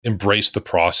embrace the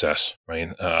process, right?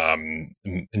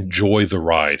 Enjoy the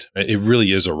ride. It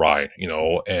really is a ride,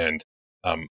 and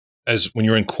as when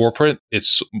you're in corporate,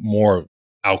 it's more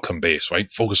outcome based,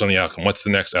 right? Focus on the outcome. What's the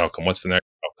next outcome? What's the next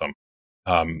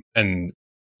outcome? And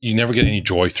you never get any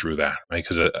joy through that, right?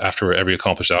 Because after every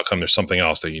accomplished outcome, there's something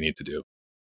else that you need to do.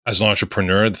 As an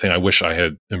entrepreneur, the thing I wish I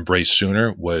had embraced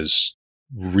sooner was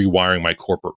rewiring my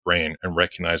corporate brain and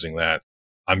recognizing that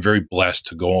I'm very blessed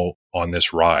to go on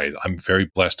this ride. I'm very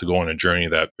blessed to go on a journey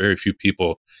that very few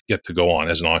people get to go on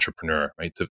as an entrepreneur,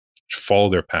 right? To follow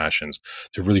their passions,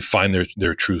 to really find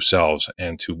their true selves,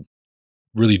 and to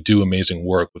really do amazing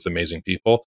work with amazing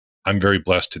people. I'm very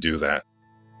blessed to do that.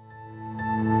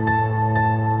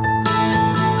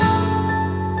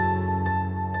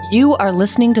 You are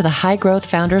listening to the High Growth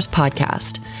Founders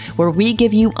Podcast, where we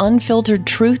give you unfiltered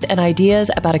truth and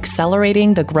ideas about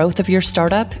accelerating the growth of your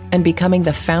startup and becoming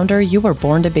the founder you were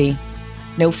born to be.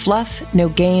 No fluff, no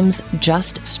games,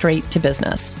 just straight to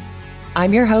business.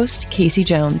 I'm your host, Casey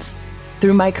Jones.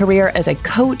 Through my career as a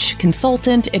coach,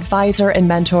 consultant, advisor, and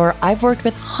mentor, I've worked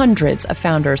with hundreds of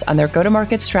founders on their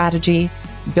go-to-market strategy,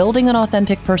 building an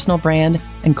authentic personal brand,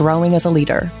 and growing as a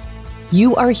leader.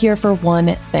 You are here for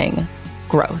one thing: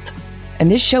 growth. And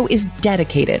this show is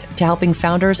dedicated to helping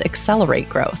founders accelerate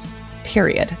growth,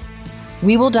 period.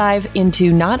 We will dive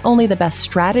into not only the best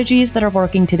strategies that are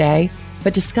working today,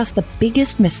 but discuss the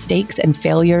biggest mistakes and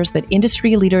failures that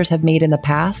industry leaders have made in the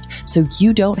past so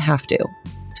you don't have to.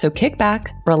 So kick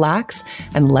back, relax,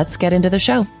 and let's get into the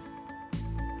show.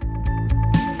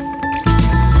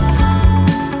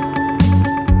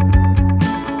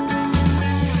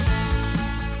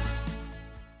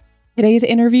 Today's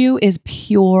interview is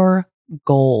pure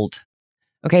gold.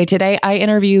 Okay, today I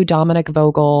interview Dominic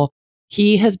Vogel.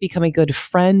 He has become a good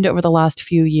friend over the last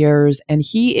few years, and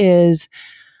he's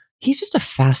just a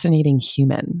fascinating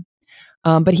human.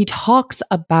 But he talks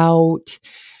about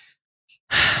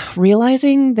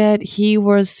realizing that he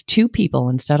was two people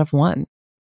instead of one.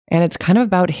 And it's kind of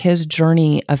about his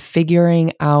journey of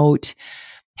figuring out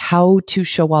how to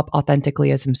show up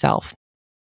authentically as himself.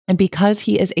 And because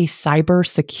he is a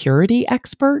cybersecurity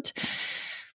expert,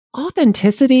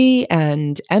 authenticity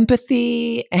and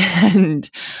empathy and,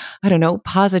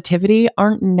 positivity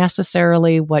aren't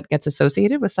necessarily what gets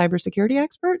associated with cybersecurity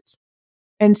experts.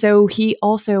 And so he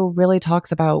also really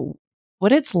talks about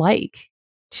what it's like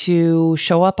to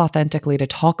show up authentically, to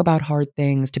talk about hard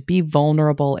things, to be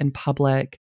vulnerable in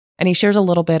public. And he shares a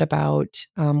little bit about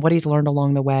what he's learned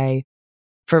along the way.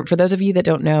 For those of you that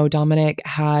don't know, Dominic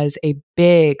has a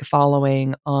big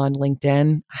following on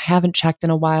LinkedIn. I haven't checked in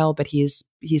a while, but he's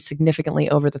significantly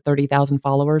over the 30,000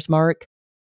 followers mark.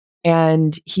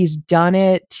 And he's done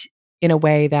it in a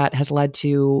way that has led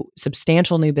to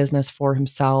substantial new business for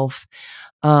himself,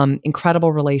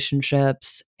 incredible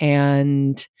relationships,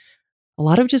 and a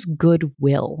lot of just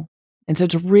goodwill. And so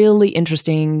it's really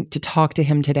interesting to talk to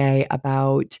him today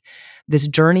about this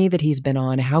journey that he's been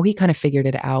on, how he kind of figured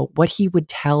it out, what he would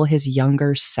tell his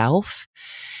younger self.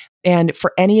 And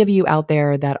for any of you out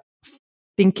there that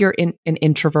think you're an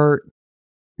introvert,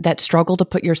 that struggle to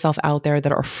put yourself out there,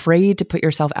 that are afraid to put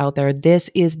yourself out there, this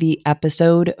is the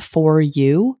episode for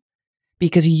you,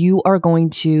 because you are going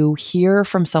to hear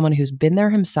from someone who's been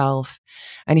there himself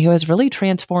and who has really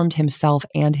transformed himself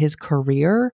and his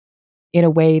career in a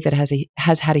way that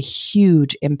has had a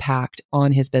huge impact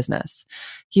on his business.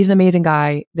 He's an amazing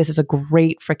guy. This is a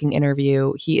great freaking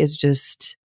interview. He is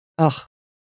just,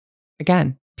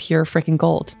 again, pure freaking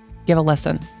gold. Give a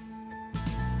listen.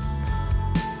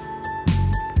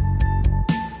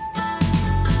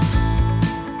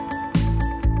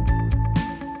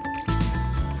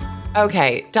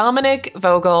 Okay, Dominic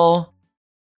Vogel,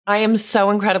 I am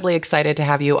so incredibly excited to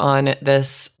have you on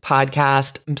this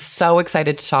podcast. I'm so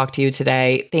excited to talk to you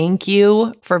today. Thank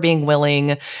you for being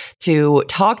willing to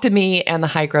talk to me and the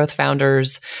High Growth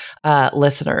Founders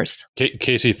listeners.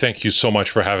 Casey, thank you so much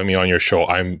for having me on your show.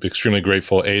 I'm extremely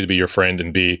grateful, A, to be your friend,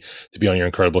 and B, to be on your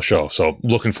incredible show. So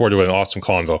looking forward to an awesome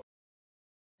convo.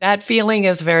 That feeling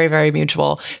is very, very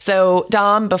mutual. So,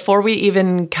 Dom, before we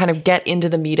even kind of get into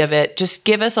the meat of it, just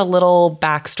give us a little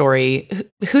backstory.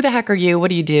 Who the heck are you? What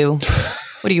do you do?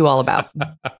 What are you all about?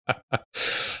 The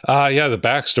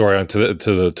backstory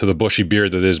to the bushy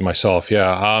beard that is myself.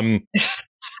 Yeah.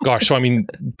 Gosh, so I mean,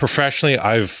 professionally,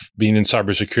 I've been in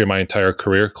cybersecurity my entire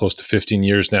career, close to 15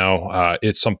 years now.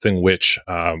 It's something which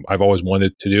I've always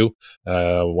wanted to do.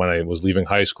 When I was leaving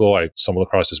high school, I stumbled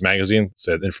across this magazine. It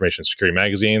said Information Security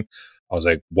Magazine. I was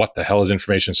like, what the hell is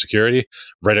information security?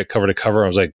 Read it cover to cover. I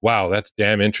was like, wow, that's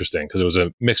damn interesting, because it was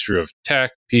a mixture of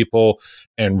tech, people,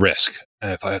 and risk.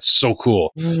 And I thought, that's so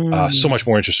cool. So much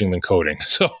more interesting than coding.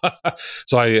 So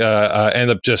I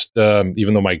ended up just,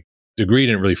 even though my degree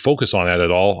didn't really focus on that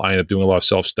at all, I ended up doing a lot of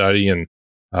self-study. And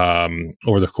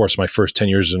over the course of my first 10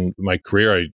 years in my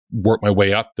career, I worked my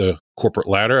way up the corporate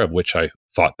ladder, of which I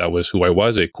thought that was who I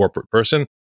was, a corporate person.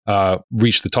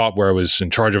 Reached the top where I was in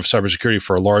charge of cybersecurity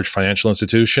for a large financial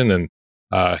institution. And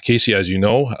Casey, as you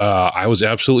know, I was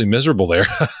absolutely miserable there.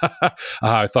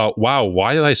 I thought, wow,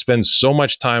 why did I spend so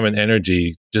much time and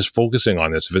energy just focusing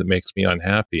on this if it makes me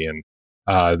unhappy? And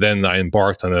then I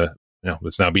embarked on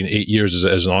it's now been 8 years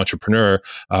as an entrepreneur,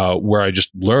 where I just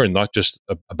learned not just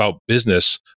about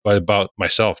business, but about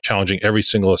myself, challenging every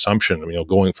single assumption.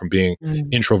 Going from being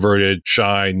introverted,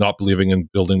 shy, not believing in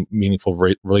building meaningful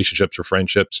relationships or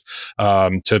friendships,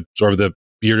 to sort of the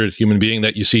bearded human being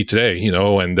that you see today,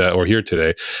 and or here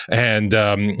today. And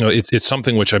it's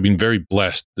something which I've been very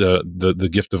blessed. The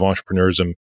gift of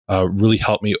entrepreneurism really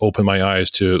helped me open my eyes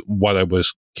to what I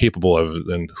was capable of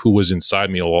and who was inside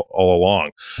me all along.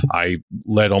 I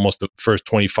led almost the first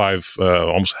 25,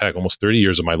 almost 30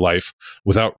 years of my life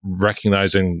without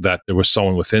recognizing that there was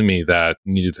someone within me that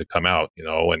needed to come out,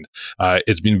 and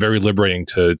it's been very liberating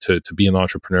to be an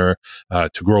entrepreneur,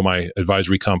 to grow my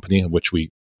advisory company, which we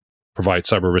provide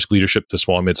cyber risk leadership to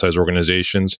small and mid-sized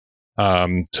organizations,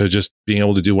 to just being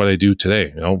able to do what I do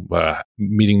today,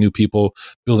 meeting new people,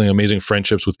 building amazing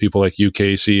friendships with people like you,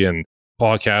 Casey, and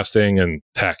podcasting and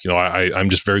tech. I'm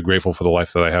just very grateful for the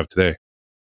life that I have today.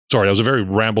 Sorry, that was a very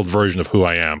rambled version of who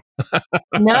I am.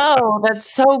 No,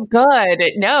 that's so good.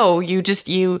 No, you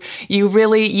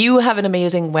really, you have an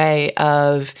amazing way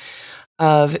of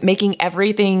making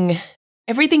everything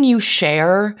you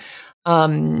share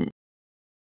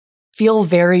feel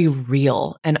very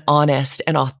real and honest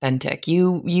and authentic.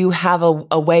 You have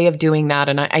a way of doing that.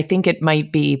 And I think it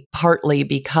might be partly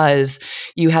because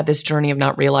you had this journey of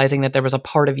not realizing that there was a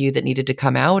part of you that needed to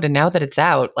come out. And now that it's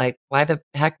out, like, why the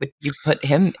heck would you put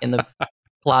him in the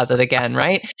closet again,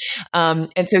 right?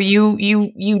 And so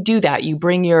you do that. You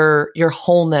bring your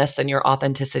wholeness and your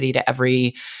authenticity to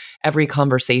every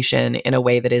conversation in a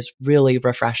way that is really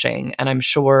refreshing. And I'm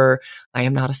sure, I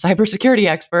am not a cybersecurity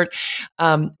expert,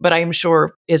 but I am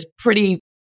sure is pretty,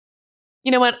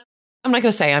 you know what? I'm not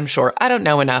going to say I'm sure. I don't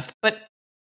know enough, but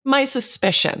my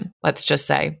suspicion, let's just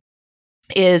say,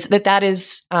 is that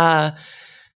is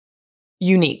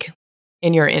unique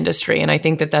in your industry. And I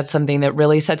think that that's something that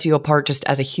really sets you apart just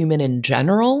as a human in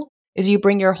general, is you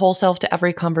bring your whole self to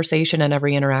every conversation and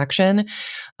every interaction.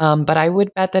 But I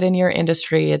would bet that in your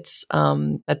industry, it's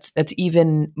that's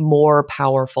even more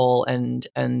powerful and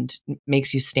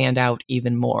makes you stand out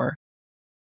even more.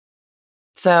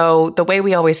 So the way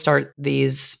we always start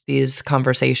these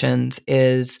conversations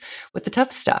is with the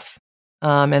tough stuff.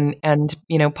 And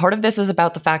part of this is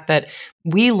about the fact that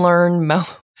we learn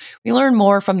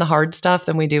more from the hard stuff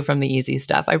than we do from the easy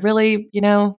stuff. I really,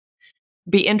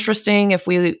 be interesting if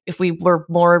we were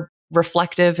more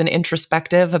reflective and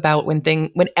introspective about when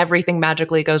everything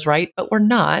magically goes right, but we're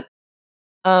not.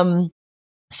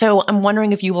 So I'm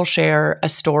wondering if you will share a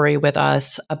story with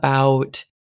us about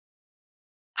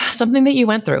something that you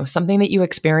went through, something that you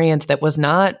experienced that was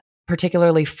not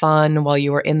particularly fun while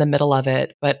you were in the middle of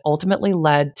it, but ultimately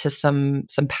led to some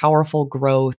powerful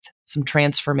growth, some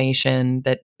transformation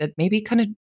that maybe kind of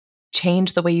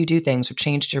changed the way you do things or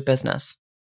changed your business.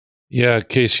 Yeah,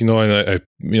 Case, and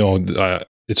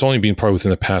it's only been probably within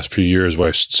the past few years where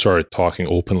I started talking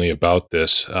openly about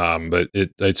this. But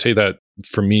I'd say that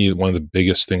for me, one of the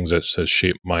biggest things that has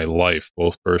shaped my life,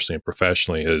 both personally and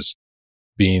professionally, has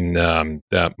been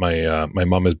that my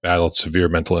mom has battled severe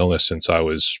mental illness since I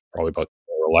was probably about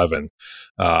 11.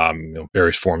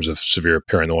 Various forms of severe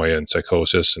paranoia and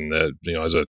psychosis, and that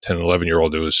as a 10,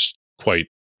 11-year-old, it was quite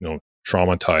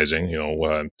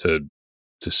traumatizing.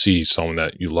 To see someone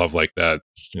that you love like that,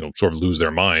 sort of lose their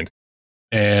mind.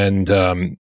 And,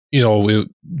 growing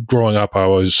up, I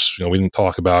was, we didn't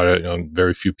talk about it.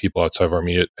 Very few people outside of our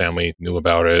immediate family knew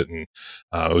about it. And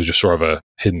it was just sort of a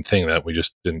hidden thing that we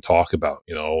just didn't talk about,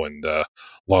 and a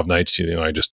lot of nights,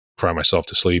 I just cry myself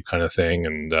to sleep kind of thing.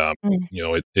 And,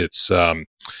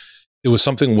 it was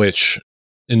something which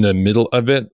in the middle of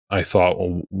it, I thought,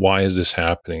 well, why is this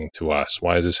happening to us?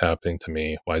 Why is this happening to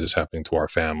me? Why is this happening to our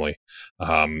family?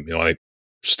 I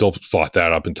still thought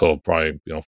that up until probably,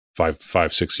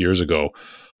 5, 6 years ago,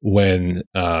 when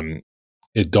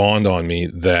it dawned on me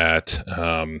that,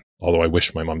 although I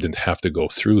wish my mom didn't have to go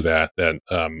through that,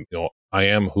 I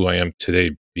am who I am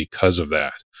today because of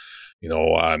that.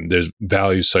 There's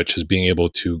values such as being able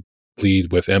to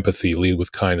lead with empathy, lead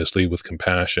with kindness, lead with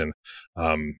compassion.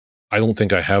 Um, I don't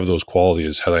think I have those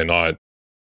qualities had I not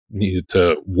needed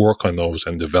to work on those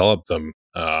and develop them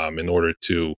in order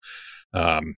to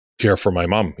care for my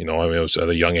mom. I mean, it was at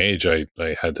a young age. I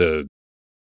had to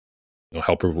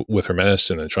help her with her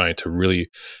medicine and trying to really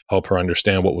help her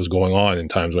understand what was going on in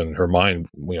times when her mind,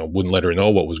 wouldn't let her know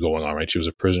what was going on. Right, she was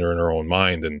a prisoner in her own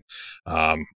mind, and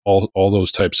all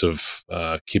those types of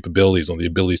capabilities, and the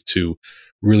abilities to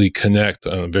really connect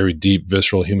on a very deep,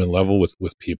 visceral human level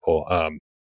with people.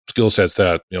 Skill sets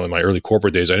that in my early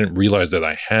corporate days I didn't realize that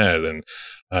I had, and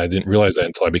I didn't realize that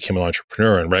until I became an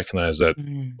entrepreneur and recognized that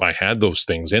Mm. I had those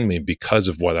things in me because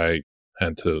of what I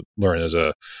had to learn as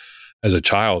a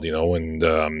child,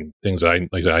 and things that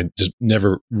I just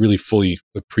never really fully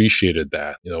appreciated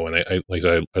that, and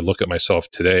I look at myself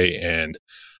today and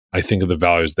I think of the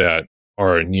values that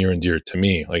are near and dear to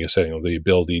me. Like I said, the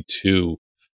ability to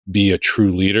be a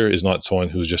true leader is not someone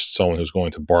who's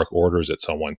going to bark orders at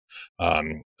someone.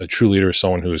 A true leader is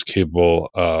someone who is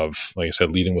capable of, like I said,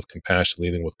 leading with compassion,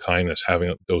 leading with kindness, having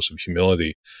a dose of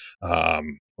humility,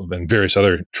 and various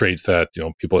other traits that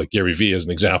people like Gary Vee, as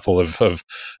an example, have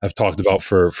talked about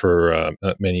for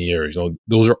many years.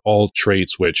 Those are all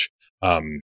traits which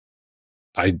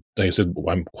like I said,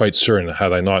 I'm quite certain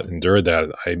had I not endured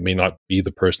that, I may not be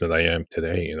the person that I am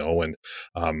today, and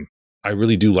I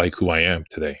really do like who I am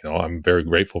today. I'm very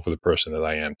grateful for the person that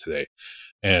I am today.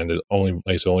 And it only,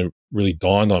 like I said, only really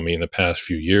dawned on me in the past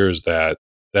few years that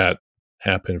that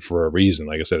happened for a reason.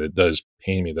 Like I said, it does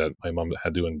pain me that my mom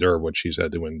had to endure what she's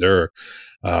had to endure.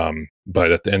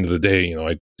 But at the end of the day,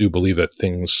 I do believe that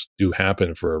things do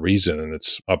happen for a reason, and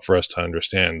it's up for us to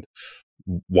understand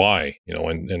why,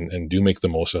 and do make the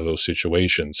most of those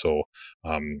situations. So,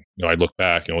 I look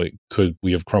back, could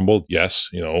we have crumbled? Yes.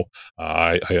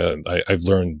 I've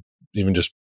learned even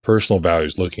just personal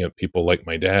values, looking at people like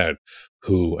my dad,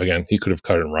 who, again, he could have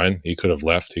cut and run. He could have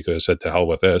left. He could have said, to hell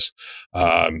with this.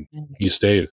 Mm. He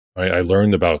stayed, right? I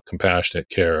learned about compassionate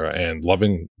care and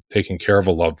loving, taking care of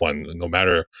a loved one, no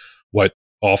matter what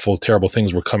awful, terrible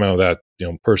things were coming out of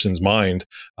that, person's mind.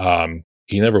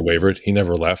 He never wavered. He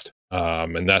never left.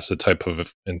 And that's the type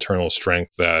of internal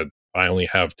strength that I only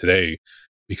have today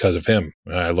because of him.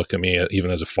 I look at me,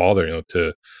 even as a father,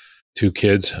 to two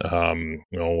kids, my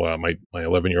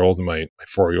 11-year-old and my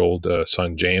 4-year-old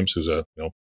son, James, who's a,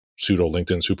 pseudo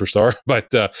LinkedIn superstar. But,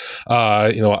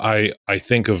 I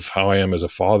think of how I am as a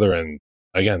father, and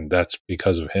again, that's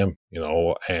because of him,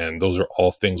 and those are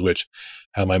all things which,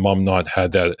 had my mom not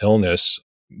had that illness,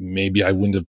 maybe I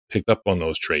wouldn't have picked up on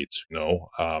those traits.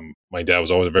 My dad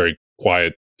was always a very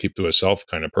quiet, keep to himself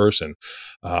kind of person,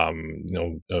 a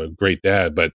great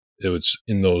dad, but it was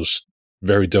in those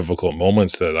very difficult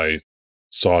moments that I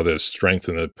saw the strength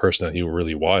in the person that he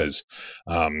really was.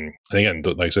 And again,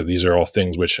 like I said, these are all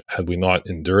things which, had we not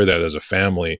endured that as a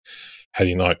family, had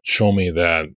he not shown me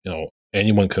that,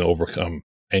 anyone can overcome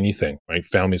anything, right?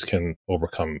 Families can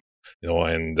overcome,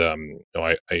 and,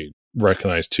 I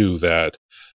recognize too that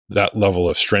that level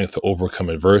of strength to overcome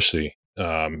adversity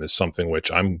is something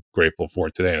which I'm grateful for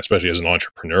today, and especially as an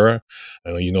entrepreneur.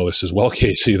 I know this as well,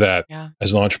 Casey, that Yeah.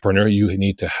 as an entrepreneur, you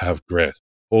need to have grit.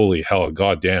 Holy hell,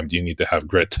 goddamn, do you need to have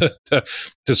grit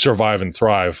to survive and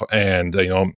thrive? And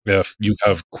if you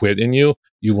have quit in you,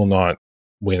 you will not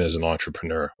win as an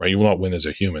entrepreneur, right? You will not win as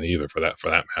a human either, for that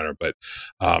matter. But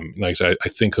like I said, I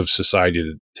think of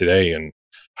society today and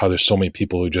how there's so many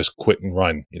people who just quit and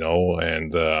run,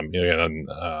 and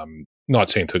not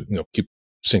saying to keep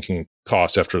sinking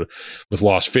costs after with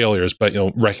lost failures, but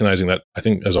recognizing that I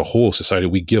think as a whole society,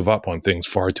 we give up on things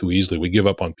far too easily. We give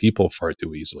up on people far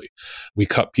too easily. We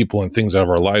cut people and things out of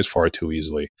our lives far too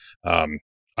easily. I'm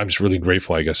just really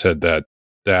grateful, like I said, that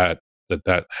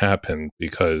happened,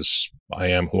 because I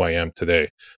am who I am today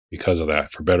because of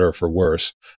that, for better or for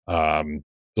worse.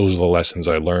 Those are the lessons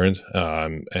I learned,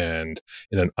 and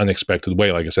in an unexpected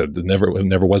way. Like I said, it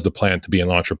never was the plan to be an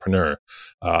entrepreneur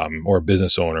or a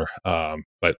business owner.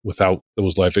 But without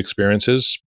those life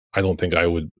experiences, I don't think I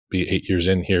would be 8 years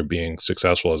in here being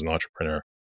successful as an entrepreneur.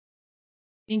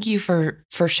 Thank you for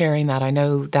sharing that. I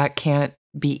know that can't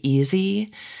be easy,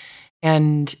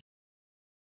 and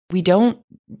we don't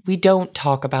we don't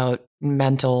talk about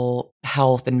mental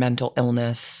health and mental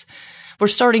illness. We're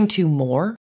starting to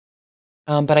more,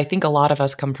 but I think a lot of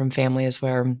us come from families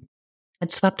where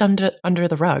it's swept under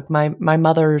the rug. My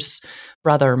mother's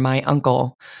brother, my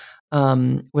uncle,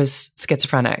 was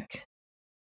schizophrenic,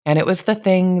 and it was the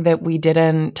thing that we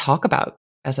didn't talk about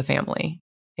as a family.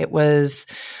 It was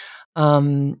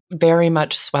very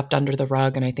much swept under the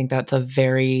rug, and I think that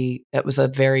was a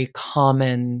very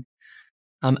common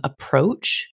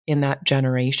approach in that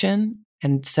generation.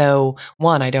 And so,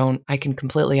 one, I can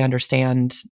completely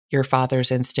understand your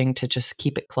father's instinct to just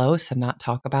keep it close and not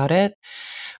talk about it.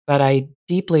 But I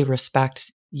deeply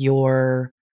respect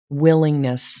your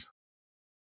willingness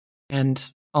and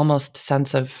almost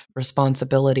sense of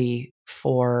responsibility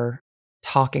for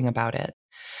talking about it.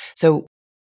 So,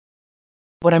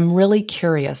 what I'm really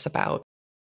curious about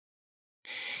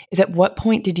is at what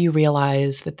point did you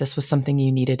realize that this was something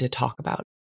you needed to talk about?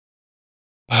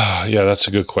 Yeah, that's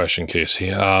a good question,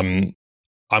 Casey.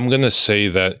 I'm going to say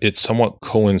that it somewhat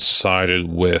coincided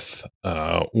with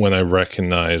when I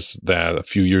recognized that a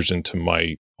few years into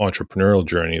my entrepreneurial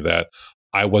journey that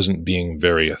I wasn't being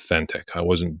very authentic. I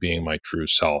wasn't being my true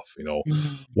self.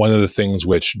 Mm. One of the things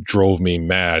which drove me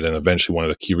mad, and eventually one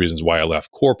of the key reasons why I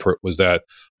left corporate, was that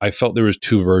I felt there was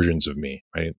two versions of me.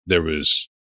 Right, there was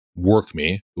work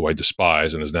me, who I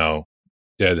despise and is now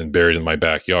dead and buried in my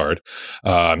backyard,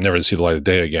 never to see the light of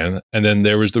day again. And then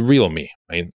there was the real me,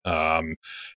 right?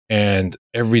 And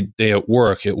every day at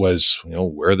work, it was,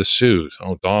 wear the suit.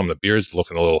 Oh, Dom, the beard's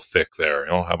looking a little thick there.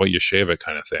 How about you shave it,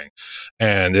 kind of thing.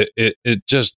 And it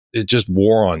just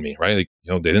wore on me, right?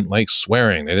 Like, they didn't like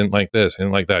swearing. They didn't like this. They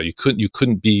didn't like that.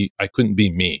 I couldn't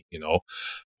be me.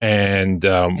 And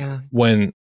Yeah.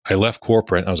 when I left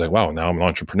corporate, I was like, wow, now I'm an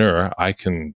entrepreneur. I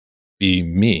can be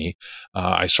me.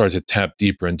 I started to tap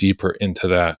deeper and deeper into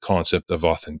that concept of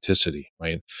authenticity,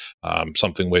 right?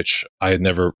 Something which I had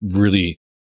never really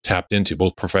tapped into,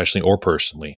 both professionally or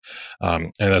personally.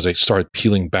 And as I started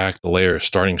peeling back the layers,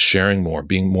 starting sharing more,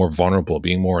 being more vulnerable,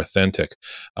 being more authentic,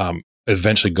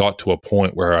 eventually got to a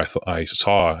point where I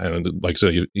saw, and like I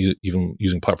said, even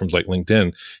using platforms like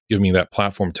LinkedIn, give me that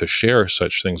platform to share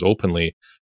such things openly.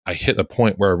 I hit a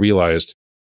point where I realized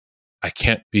I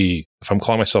can't be, if I'm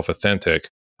calling myself authentic,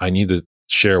 I need to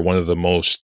share one of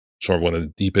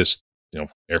the deepest,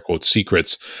 air quotes,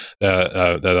 secrets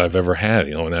that I've ever had,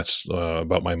 and that's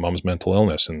about my mom's mental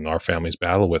illness and our family's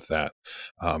battle with that.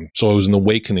 So it was an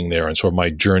awakening there and sort of my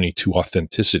journey to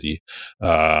authenticity,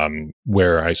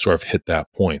 where I sort of hit that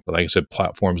point. But like I said,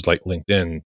 platforms like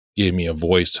LinkedIn gave me a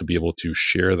voice to be able to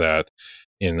share that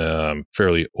in a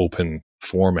fairly open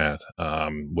format,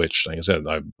 which, like I said,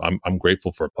 I'm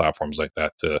grateful for platforms like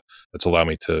that that's allowed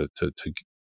me to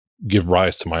give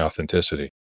rise to my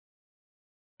authenticity.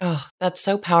 Oh, that's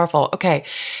so powerful. Okay.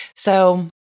 So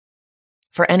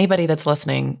for anybody that's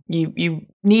listening, you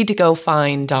need to go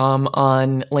find Dom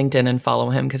on LinkedIn and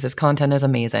follow him because his content is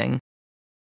amazing.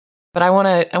 But I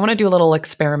want to do a little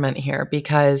experiment here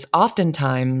because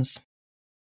oftentimes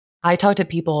I talk to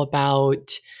people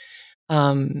about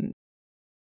um,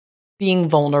 being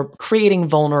vulnerable, creating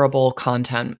vulnerable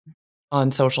content on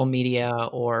social media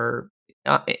or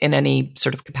in any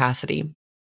sort of capacity.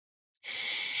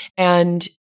 And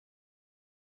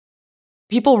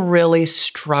people really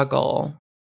struggle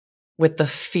with the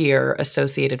fear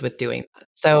associated with doing that.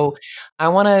 So I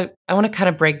want to kind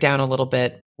of break down a little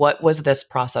bit what was this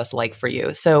process like for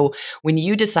you? So when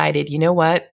you decided, you know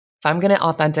what, if I'm going to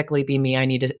authentically be me, I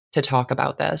need to talk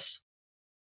about this.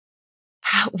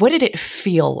 What did it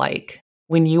feel like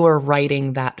when you were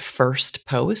writing that first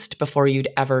post before you'd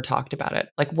ever talked about it?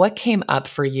 Like what came up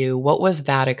for you? What was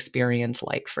that experience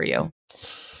like for you?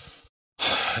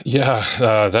 Yeah,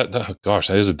 gosh,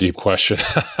 that is a deep question.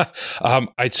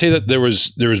 I'd say that there was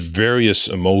various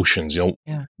emotions.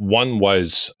 Yeah. One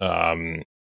was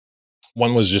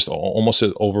one was just almost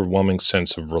an overwhelming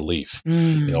sense of relief.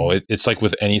 Mm, It's like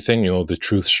with anything, the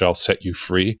truth shall set you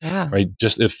free, yeah. right?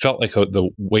 Just it felt like the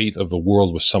weight of the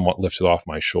world was somewhat lifted off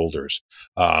my shoulders.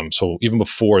 So even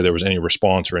before there was any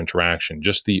response or interaction,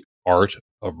 just the art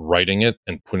of writing it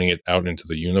and putting it out into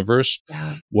the universe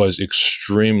Yeah. was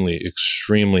extremely,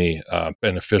 extremely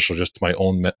beneficial just to my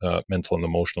own mental and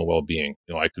emotional well-being.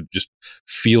 I could just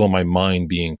feel my mind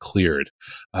being cleared.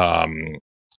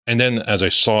 And then as I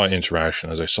saw interaction,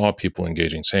 as I saw people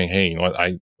engaging, saying, "Hey, you know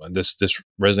what? This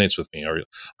resonates with me," or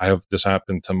 "I have this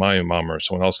happened to my mom or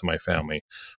someone else in my family,"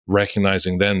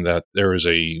 recognizing then that there is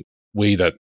a way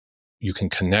that you can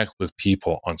connect with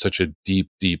people on such a deep,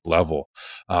 deep level.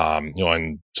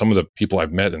 And some of the people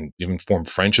I've met and even formed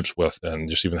friendships with, and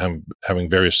just even having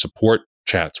various support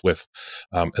chats with,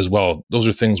 as well. Those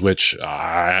are things which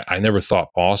I never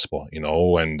thought possible.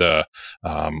 And I'm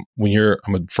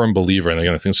a firm believer, and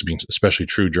again, I think this is being especially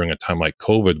true during a time like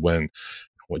COVID, when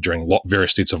during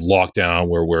various states of lockdown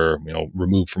where we're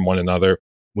removed from one another.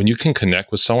 When you can connect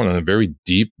with someone on a very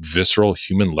deep, visceral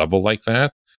human level like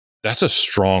that, that's a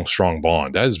strong, strong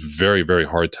bond. That is very, very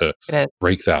hard to It is.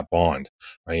 break that bond,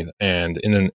 right? And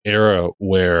in an era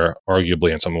where,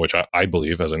 arguably, and something which I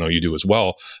believe, as I know you do as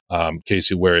well,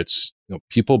 Casey, where it's,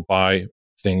 people buy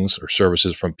things or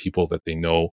services from people that they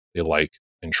know, they like,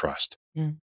 and trust.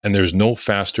 Mm. And there's no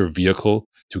faster vehicle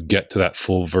to get to that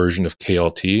full version of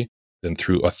KLT than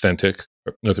through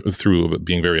through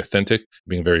being very authentic,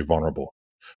 being very vulnerable.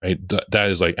 Right? That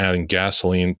is like adding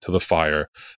gasoline to the fire.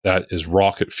 That is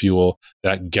rocket fuel.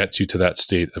 That gets you to that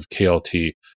state of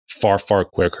KLT far, far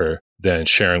quicker than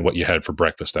sharing what you had for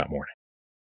breakfast that morning.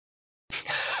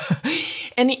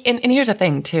 And here's the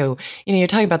thing too. You're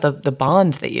talking about the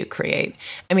bonds that you create.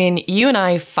 I mean, you and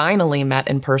I finally met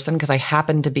in person because I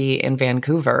happened to be in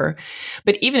Vancouver.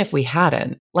 But even if we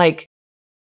hadn't, like,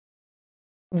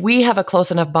 we have a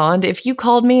close enough bond. If you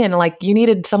called me and like you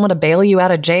needed someone to bail you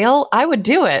out of jail, I would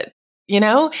do it,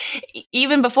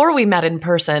 even before we met in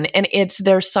person. And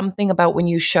there's something about when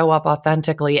you show up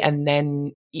authentically, and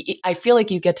then I feel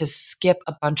like you get to skip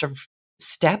a bunch of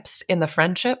steps in the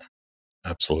friendship.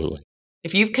 Absolutely.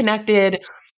 If you've connected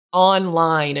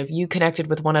online, if you connected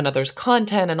with one another's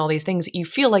content and all these things, you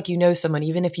feel like you know someone,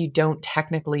 even if you don't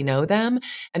technically know them.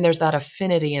 And there's that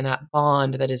affinity and that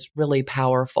bond that is really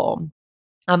powerful.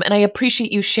 And I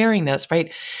appreciate you sharing this,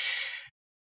 right?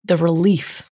 The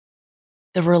relief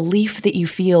that you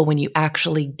feel when you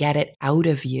actually get it out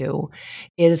of you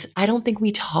is, I don't think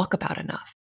we talk about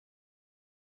enough.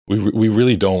 We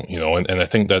really don't, and I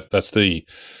think that's the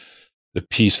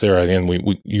piece there. Again,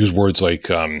 we use words like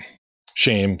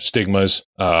shame, stigmas.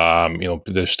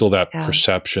 There's still that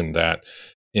perception that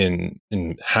in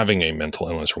having a mental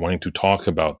illness or wanting to talk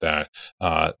about that,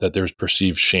 that there's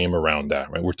perceived shame around that,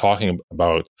 right? We're talking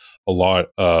about a lot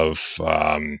of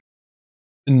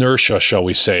inertia, shall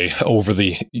we say, over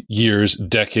the years,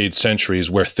 decades,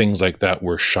 centuries, where things like that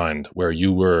were shunned, where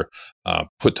you were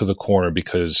put to the corner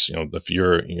because if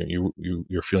you're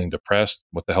feeling depressed,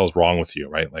 what the hell's wrong with you,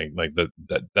 right? Like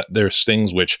that there's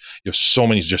things which so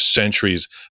many just centuries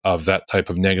of that type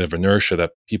of negative inertia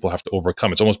that people have to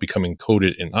overcome. It's almost becoming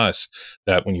coded in us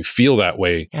that when you feel that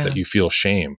way, that you feel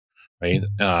shame. Right.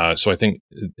 So I think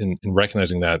in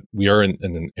recognizing that we are in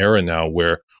an era now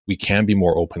where we can be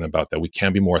more open about that. We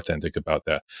can be more authentic about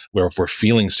that, where if we're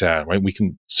feeling sad, right, we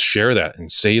can share that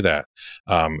and say that.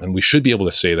 And we should be able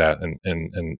to say that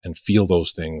and feel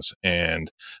those things.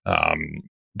 And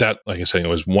that, like I said,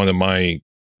 was one of my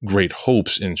great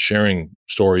hopes in sharing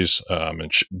stories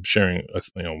and sharing,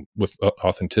 with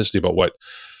authenticity about what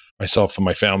myself and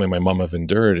my family, my mom have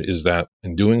endured, is that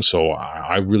in doing so,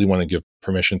 I really want to give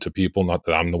permission to people, not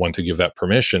that I'm the one to give that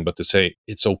permission, but to say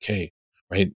it's okay,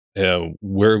 right?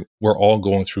 We're all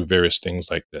going through various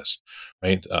things like this,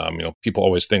 right? People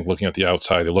always think, looking at the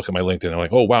outside, they look at my LinkedIn, they're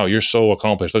like, "Oh wow, you're so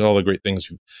accomplished! Look at all the great things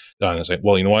you've done." It's like,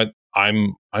 well, you know what?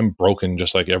 I'm broken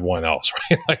just like everyone else,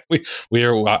 right? Like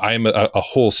I'm a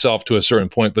whole self to a certain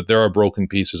point, but there are broken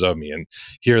pieces of me, and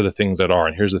here are the things that are,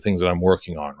 and here's the things that I'm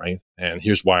working on, right? And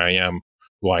here's why I am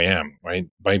who I am, right?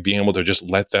 By being able to just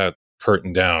let that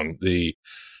curtain down, the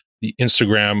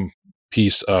Instagram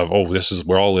piece of, oh, this is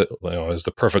where all is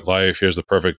the perfect life. Here's the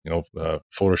perfect,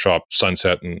 Photoshop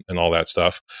sunset and all that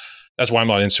stuff. That's why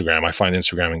I'm on Instagram. I find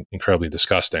Instagram incredibly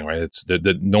disgusting, right? It's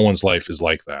that no one's life is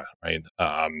like that, right?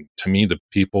 To me, the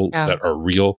people that are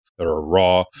real, that are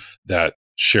raw, that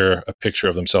share a picture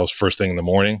of themselves first thing in the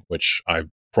morning, which I've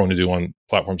prone to do on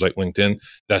platforms like LinkedIn,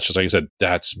 that's just, like I said,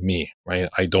 that's me, right?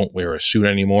 I don't wear a suit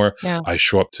anymore. Yeah. I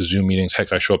show up to Zoom meetings.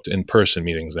 Heck, I show up to in-person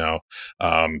meetings now.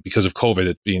 Because of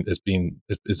COVID,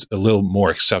 it's a little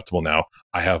more acceptable now.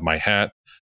 I have my hat.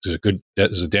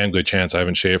 There's a damn good chance I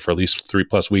haven't shaved for at least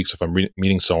 3+ weeks if I'm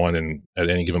meeting someone, and at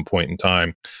any given point in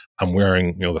time, I'm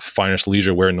wearing the finest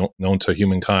leisure wear known to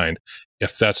humankind.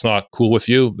 If that's not cool with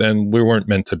you, then we weren't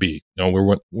meant to be.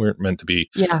 We weren't meant to be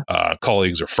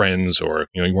colleagues or friends, or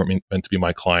you weren't meant to be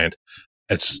my client.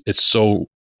 It's so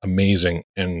amazing,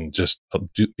 and just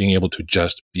being able to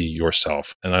just be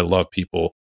yourself. And I love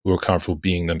people who are comfortable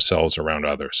being themselves around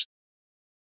others.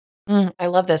 I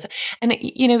love this. And,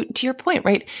 to your point,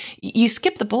 right? You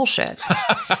skip the bullshit.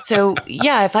 So,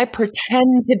 yeah, if I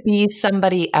pretend to be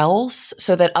somebody else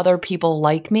so that other people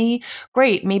like me,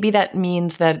 great. Maybe that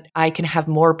means that I can have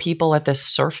more people at this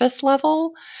surface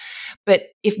level. But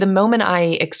if the moment I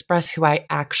express who I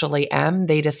actually am,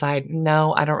 they decide,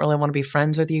 no, I don't really want to be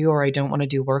friends with you, or I don't want to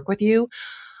do work with you,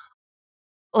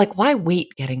 like, why wait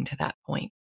getting to that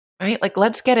point? Right? Like,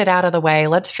 let's get it out of the way.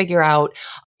 Let's figure out,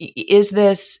 is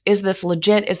this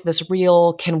legit? Is this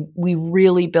real? Can we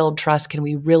really build trust? Can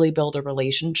we really build a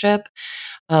relationship?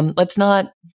 Let's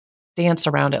not dance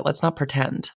around it. Let's not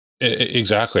pretend.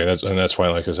 Exactly. And that's why,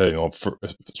 like I said,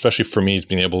 especially for me, it's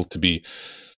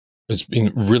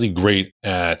been really great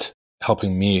at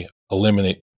helping me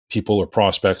eliminate people or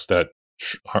prospects that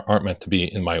aren't meant to be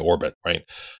in my orbit, right?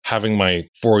 Having my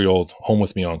 4-year-old home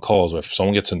with me on calls, if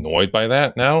someone gets annoyed by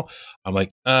that now, I'm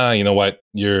like, you know what?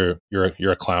 You're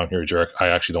a clown. You're a jerk. I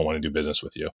actually don't want to do business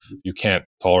with you. You can't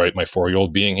tolerate my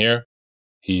 4-year-old being here.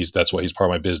 That's why he's part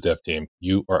of my biz dev team.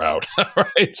 You are out.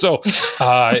 Right. So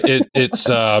it's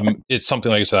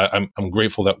something, like I said, I'm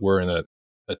grateful that we're in a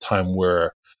time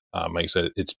where, like I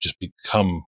said, it's just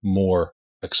become more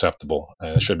acceptable,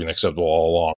 and it should have been acceptable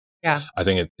all along. Yeah. I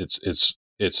think it's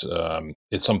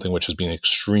something which has been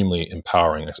extremely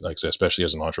empowering, like I said, especially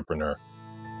as an entrepreneur.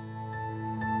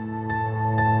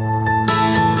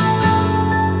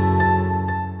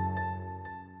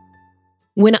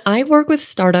 When I work with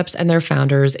startups and their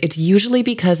founders, it's usually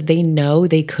because they know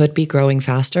they could be growing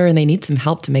faster and they need some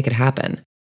help to make it happen.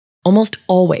 Almost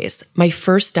always, my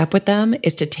first step with them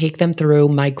is to take them through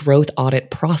my growth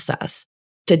audit process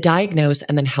to diagnose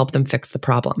and then help them fix the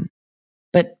problem.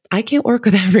 But I can't work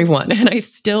with everyone, and I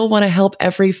still want to help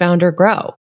every founder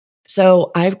grow.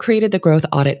 So I've created the growth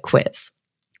audit quiz,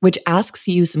 which asks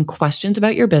you some questions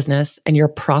about your business and your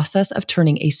process of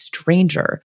turning a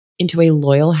stranger into a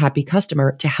loyal, happy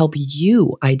customer to help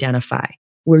you identify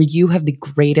where you have the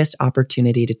greatest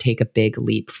opportunity to take a big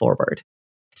leap forward.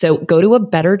 So go to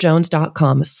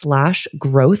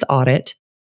abetterjones.com/growth audit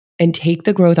and take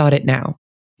the growth audit now.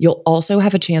 You'll also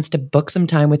have a chance to book some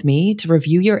time with me to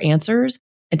review your answers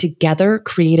and together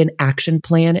create an action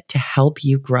plan to help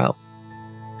you grow.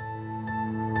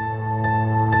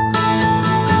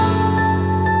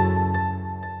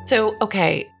 So,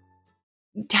 okay,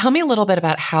 tell me a little bit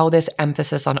about how this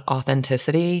emphasis on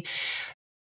authenticity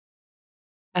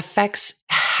affects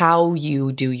how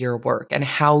you do your work and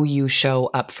how you show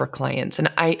up for clients.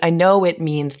 And I know it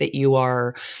means that you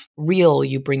are real,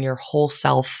 you bring your whole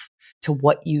self to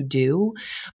what you do.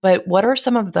 But what are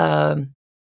some of the,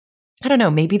 I don't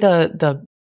know, maybe the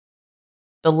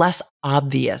less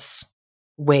obvious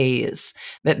ways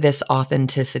that this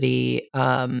authenticity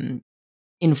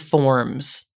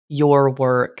informs your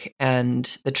work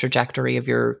and the trajectory of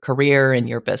your career and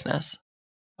your business?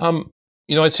 Um,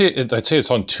 I'd say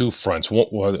it's on two fronts.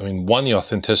 One, the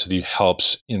authenticity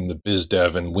helps in the biz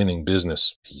dev and winning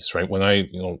business piece, right? When I,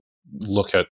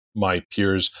 look at my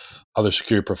peers, other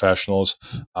security professionals,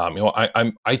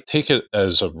 I take it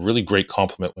as a really great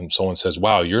compliment when someone says,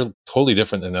 "Wow, you're totally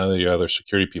different than any of the other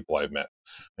security people I've met."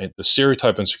 Right? The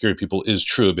stereotype in security people is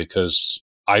true because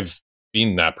I've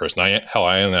been that person.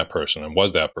 I am that person and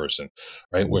was that person,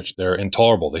 right? Which they're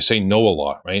intolerable. They say no a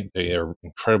lot, right? They are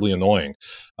incredibly annoying,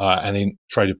 and they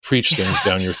try to preach things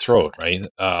down your throat, right?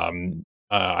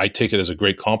 I take it as a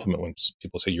great compliment when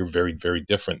people say you're very, very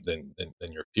different than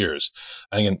your peers.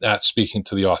 I think that's speaking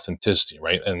to the authenticity,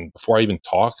 right? And before I even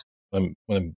talk, when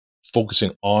I'm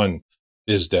focusing on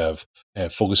biz dev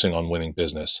and focusing on winning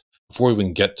business, before we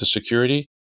even get to security,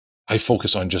 I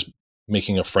focus on just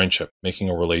making a friendship, making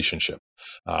a relationship.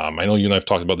 I know you and I have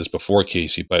talked about this before,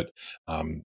 Casey, but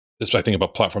this I think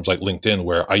about platforms like LinkedIn,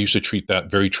 where I used to treat that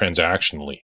very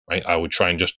transactionally. Right, I would try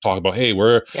and just talk about, hey,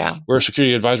 Yeah. we're a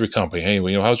security advisory company. Hey,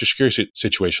 how's your security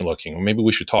situation looking? Maybe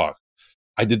we should talk.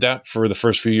 I did that for the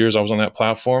first few years I was on that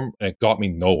platform, and it got me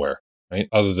nowhere. Right,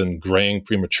 other than graying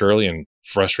prematurely and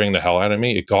frustrating the hell out of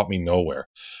me, it got me nowhere.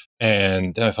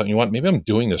 And then I thought, maybe I'm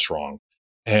doing this wrong.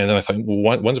 And then I thought,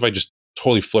 well, what if I just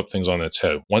totally flip things on its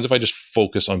head? What if I just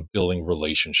focus on building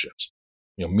relationships,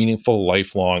 meaningful,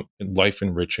 lifelong, life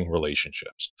enriching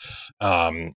relationships?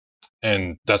 Um,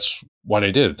 and that's what I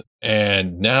did.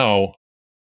 And now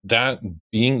that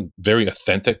being very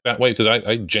authentic that way, because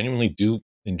I genuinely do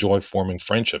enjoy forming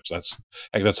friendships.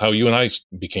 That's how you and I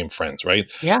became friends,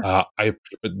 right? Yeah.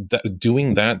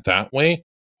 Doing that way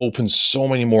opens so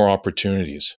many more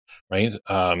opportunities, right?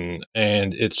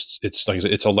 And it's like I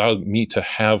said, it's allowed me to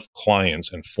have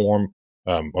clients and form,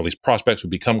 or at least prospects who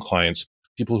become clients,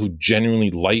 people who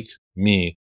genuinely like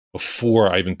me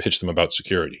before I even pitch them about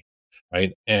security,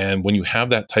 right? And when you have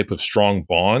that type of strong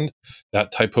bond,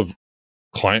 that type of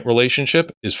client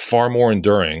relationship is far more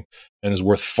enduring and is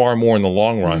worth far more in the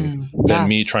long run than Yeah.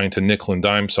 me trying to nickel and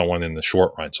dime someone in the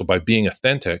short run. So by being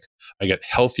authentic, I get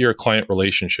healthier client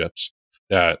relationships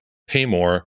that pay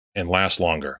more and last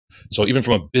longer. So even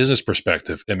from a business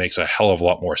perspective, it makes a hell of a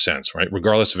lot more sense, right?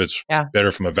 Regardless if it's Yeah.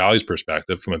 better from a values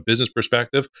perspective, from a business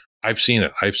perspective, I've seen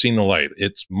it. I've seen the light.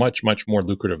 It's much, much more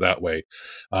lucrative that way.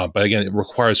 But again, it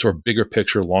requires sort of bigger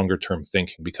picture, longer term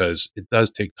thinking because it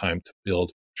does take time to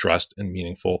build trust and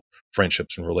meaningful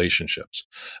friendships and relationships.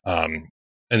 And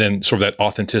then sort of that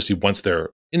authenticity, once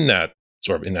they're in that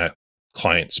in that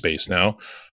client space now,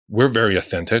 we're very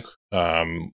authentic.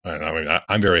 And I mean,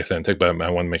 I'm very authentic, but I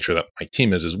want to make sure that my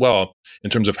team is as well in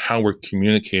terms of how we're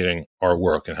communicating our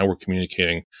work and how we're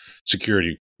communicating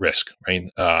security risk. Right.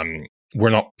 We're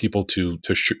not people to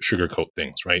sugarcoat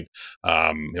things. Right.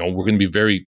 We're going to be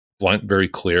very blunt, very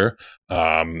clear.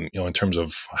 In terms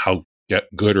of how get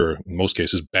good or in most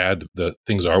cases bad the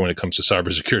things are when it comes to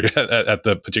cybersecurity at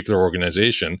the particular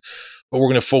organization. But we're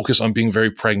going to focus on being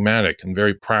very pragmatic and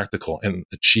very practical and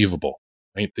achievable,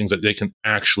 right? Things that they can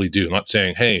actually do. Not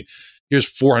saying, hey, here's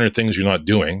 400 things you're not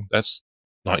doing. That's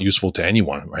not useful to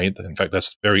anyone, right? In fact,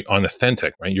 that's very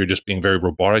unauthentic, right? You're just being very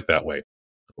robotic that way.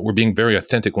 But we're being very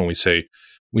authentic when we say,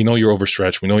 we know you're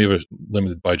overstretched. We know you have a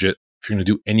limited budget. If you're going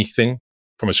to do anything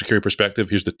from a security perspective,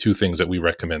 here's the 2 things that we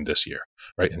recommend this year,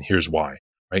 right? And here's why,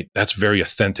 right? That's very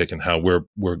authentic in how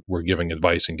we're giving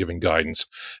advice and giving guidance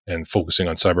and focusing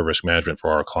on cyber risk management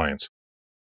for our clients.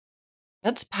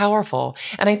 That's powerful.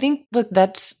 And I think, look,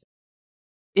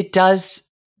 it does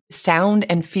sound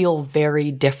and feel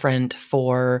very different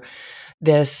for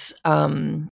this, I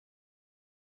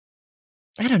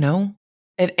don't know,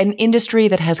 an industry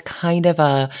that has kind of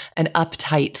an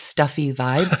uptight, stuffy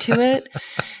vibe to it.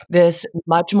 This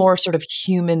much more sort of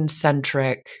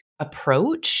human-centric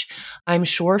approach, I'm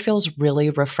sure feels really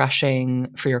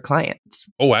refreshing for your clients.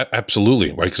 Oh,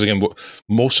 absolutely, right? Because again,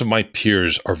 most of my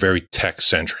peers are very tech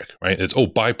centric, right? It's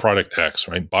buy product X,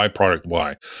 right? Buy product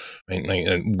Y, right?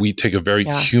 And we take a very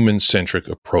Yeah. human centric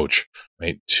approach,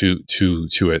 right, to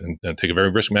it, and take a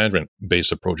very risk management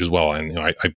based approach as well. And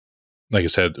I like I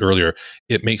said earlier,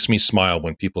 it makes me smile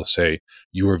when people say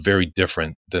you are very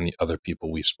different than the other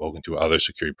people we've spoken to, other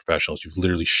security professionals. You've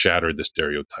literally shattered the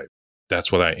stereotype.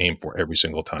 That's what I aim for every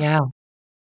single time. Yeah,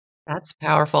 that's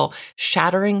powerful.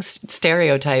 Shattering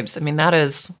stereotypes. I mean, that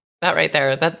right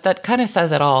there. That kind of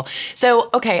says it all. So,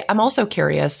 okay, I'm also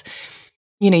curious.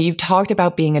 You've talked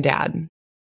about being a dad.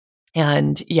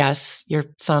 And yes, your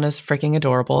son is freaking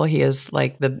adorable. He is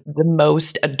like the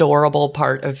most adorable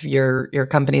part of your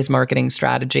company's marketing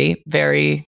strategy.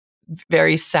 Very,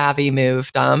 very savvy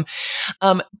move, Dom.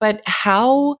 But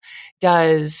how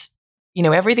does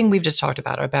everything we've just talked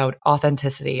about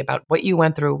authenticity, about what you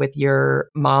went through with your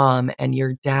mom and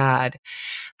your dad,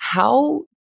 how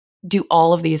do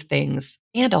all of these things,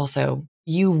 and also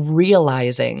you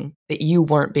realizing that you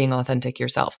weren't being authentic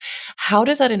yourself, how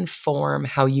does that inform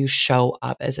how you show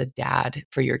up as a dad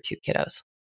for your 2 kiddos?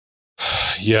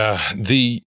 Yeah,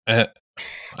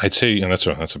 I'd say, and that's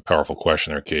a powerful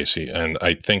question there, Casey. And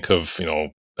I think of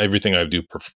everything I do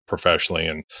professionally,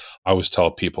 and I always tell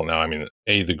people now. I mean,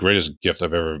 the greatest gift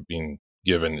I've ever been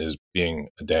given is being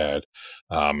a dad,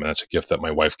 and that's a gift that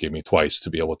my wife gave me twice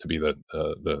to be able to be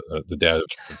the dad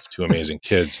of 2 amazing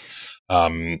kids.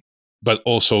 Um, but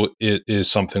also, it is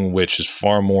something which is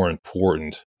far more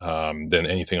important than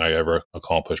anything I ever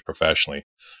accomplished professionally.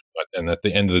 And at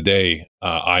the end of the day,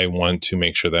 I want to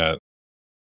make sure that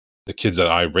the kids that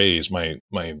I raise, my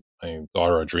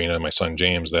daughter Adrina and my son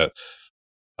James, that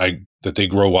they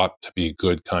grow up to be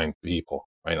good, kind people.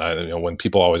 Right? When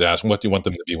people always ask, "What do you want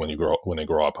them to be when they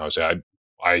grow up?" I would say,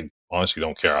 I honestly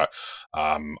don't care.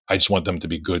 I just want them to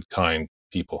be good, kind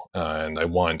people, and I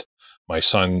want my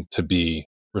son to be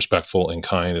respectful and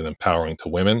kind and empowering to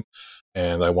women,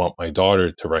 and I want my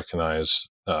daughter to recognize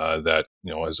that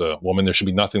as a woman, there should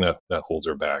be nothing that holds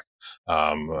her back,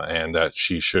 and that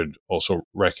she should also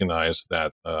recognize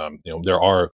that there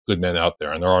are good men out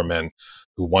there, and there are men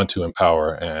who want to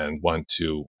empower and want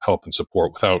to help and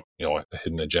support without a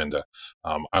hidden agenda.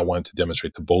 I want to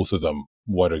demonstrate to both of them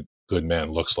what a good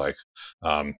man looks like.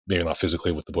 Maybe not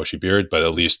physically with the bushy beard, but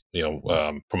at least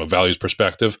from a values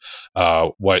perspective,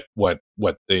 what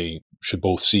they should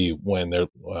both see when they're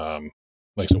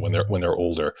like I said, when they're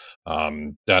older.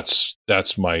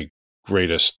 That's my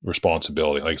greatest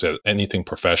responsibility. Like I said, anything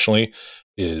professionally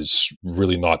is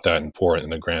really not that important in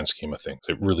the grand scheme of things.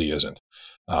 It really isn't.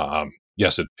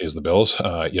 Yes, it pays the bills.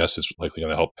 Yes, it's likely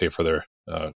going to help pay for their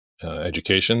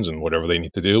educations and whatever they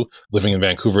need to do. Living in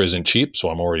Vancouver isn't cheap, so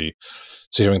I'm already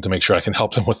saving to make sure I can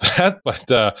help them with that.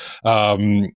 But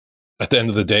at the end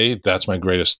of the day, that's my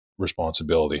greatest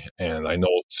responsibility. And I know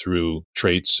through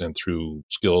traits and through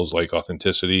skills like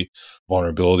authenticity,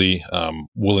 vulnerability,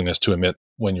 willingness to admit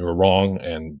when you were wrong,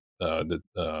 and the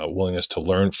willingness to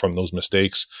learn from those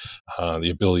mistakes, the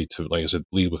ability to, like I said,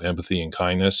 lead with empathy and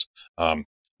kindness.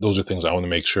 Those are things I want to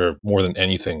make sure more than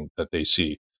anything that they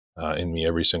see in me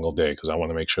every single day, because I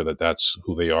want to make sure that that's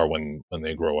who they are when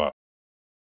they grow up.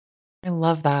 I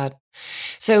love that.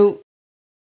 So,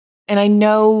 and I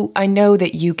know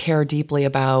that you care deeply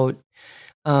about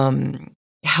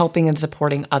helping and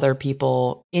supporting other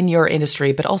people in your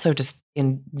industry, but also just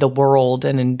in the world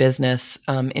and in business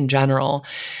in general.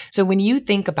 So when you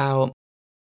think about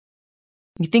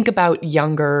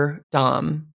younger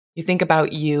Dom, you think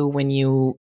about you when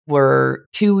you were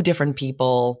two different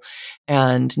people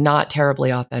and not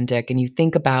terribly authentic, and you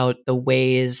think about the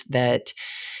ways that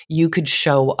you could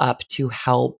show up to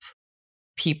help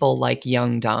people like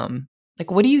young Dom.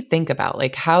 Like, what do you think about?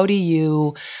 Like, how do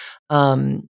you,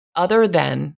 other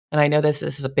than, and I know this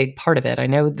is a big part of it. I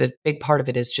know the big part of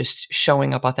it is just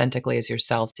showing up authentically as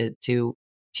yourself to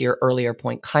your earlier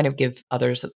point, kind of give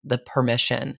others the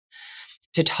permission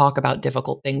to talk about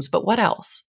difficult things. But what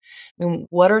else? I mean,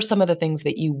 what are some of the things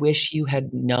that you wish you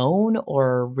had known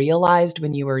or realized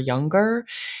when you were younger?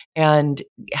 And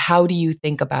how do you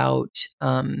think about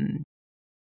kind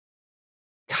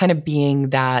of being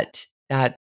that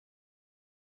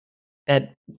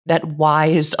that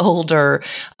wise older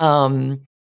kind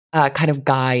of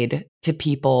guide to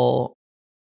people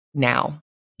now?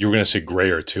 You were going to say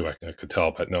grayer too. I could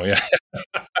tell, but no, yeah.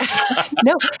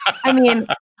 No, I mean,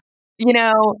 you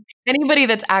know, anybody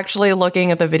that's actually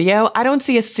looking at the video, I don't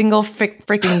see a single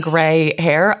freaking gray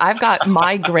hair. I've got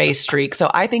my gray streak, so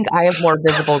I think I have more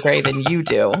visible gray than you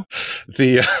do.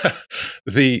 the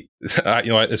the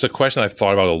it's a question I've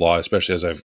thought about a lot, especially as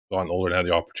I've gotten older and had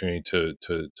the opportunity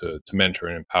to mentor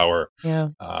and empower Yeah.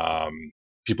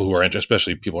 people who are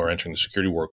especially people who are entering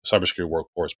the cybersecurity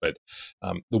workforce. But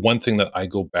the one thing that I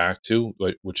go back to,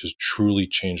 which has truly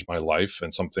changed my life,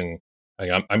 and something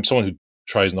I'm someone who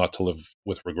tries not to live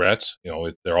with regrets.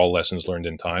 They're all lessons learned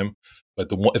in time. But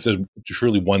if there's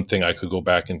truly one thing I could go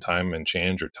back in time and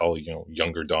change or tell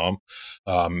younger Dom,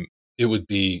 it would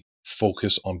be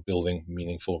focus on building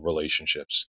meaningful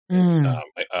relationships, Mm.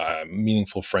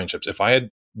 meaningful friendships. If I had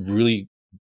really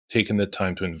taken the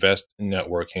time to invest in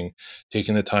networking,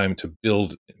 taking the time to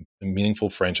build meaningful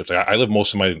friendships. I lived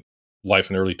most of my life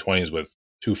in the early 20s with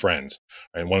two friends,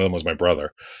 right? And one of them was my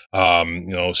brother.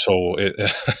 So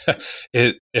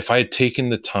if I had taken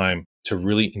the time to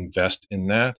really invest in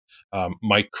that,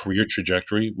 my career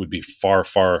trajectory would be far,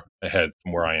 far ahead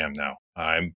from where I am now.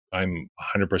 I'm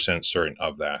 100% certain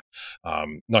of that.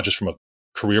 Not just from a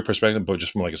career perspective, but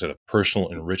just from, like I said, a personal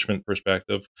enrichment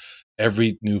perspective.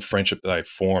 Every new friendship that I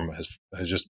form has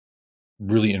just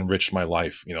really enriched my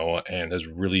life, and has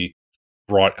really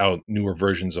brought out newer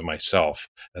versions of myself,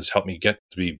 has helped me get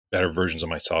to be better versions of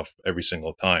myself every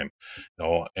single time,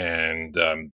 and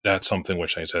that's something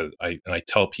which I said, I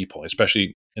tell people,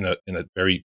 especially in a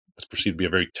very, what's perceived to be a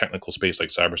very technical space like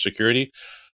cybersecurity.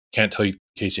 Can't tell you,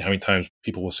 Casey, how many times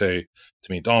people will say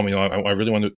to me, Dom, I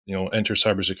really want to, enter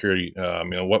cybersecurity.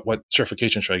 What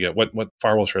certification should I get? What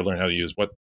firewall should I learn how to use?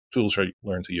 What tools should I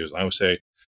learn to use? I would say,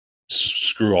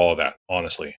 screw all of that,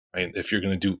 honestly. Right? If you're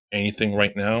going to do anything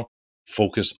right now,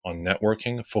 focus on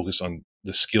networking, focus on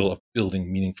the skill of building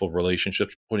meaningful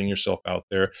relationships, putting yourself out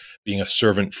there, being a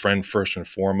servant friend first and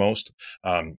foremost.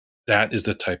 That is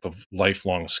the type of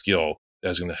lifelong skill that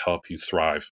is going to help you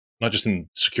thrive, not just in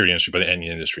security industry, but in any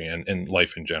industry and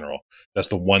life in general. That's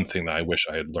the one thing that I wish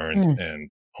I had learned Mm. and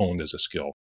honed as a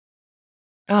skill.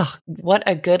 Oh, what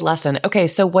a good lesson. Okay,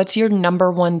 so what's your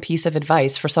number one piece of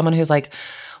advice for someone who's like,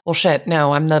 well, shit,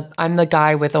 no, I'm the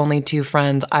guy with only two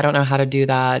friends. I don't know how to do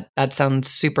that. That sounds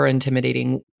super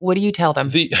intimidating. What do you tell them?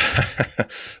 The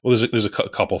well, there's a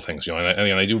couple things, and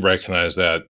I do recognize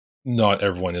that not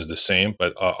everyone is the same,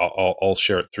 but I'll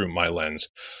share it through my lens.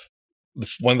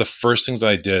 One of the first things that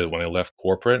I did when I left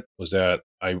corporate was that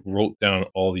I wrote down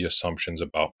all the assumptions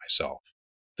about myself,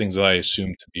 things that I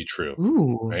assumed to be true.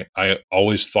 Ooh. Right? I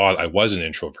always thought I was an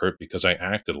introvert because I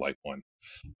acted like one.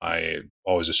 I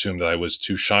always assumed that I was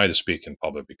too shy to speak in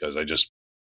public because I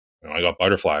got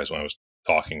butterflies when I was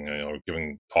talking,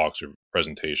 giving talks or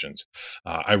presentations.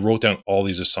 I wrote down all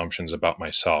these assumptions about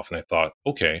myself, and I thought,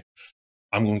 okay,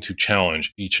 I'm going to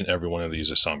challenge each and every one of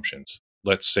these assumptions.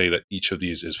 Let's say that each of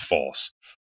these is false.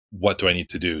 What do I need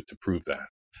to do to prove that?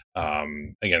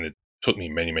 Again, it took me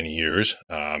many, many years.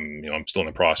 I'm still in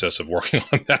the process of working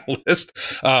on that list.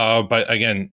 But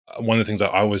again, one of the things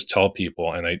that I always tell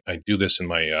people, and I do this in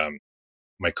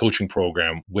my coaching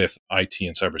program with IT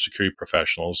and cybersecurity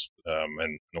professionals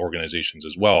and organizations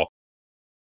as well.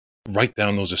 Write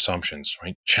down those assumptions,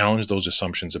 right? Challenge those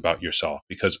assumptions about yourself,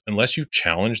 because unless you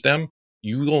challenge them,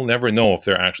 you will never know if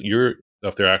they're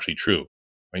actually true.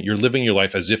 Right? You're living your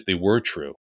life as if they were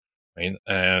true, right?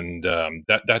 And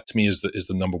that to me is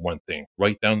the number one thing.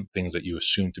 Write down things that you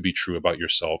assume to be true about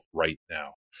yourself right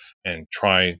now, and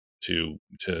try to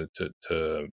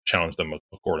challenge them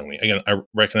accordingly. Again, I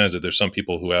recognize that there's some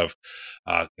people who have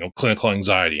clinical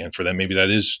anxiety, and for them maybe that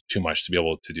is too much to be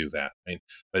able to do that, right?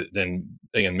 But then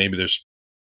again, maybe there's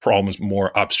problems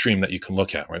more upstream that you can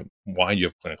look at, right? Why do you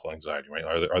have clinical anxiety, right?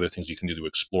 Are there things you can do to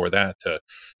explore that to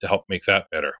help make that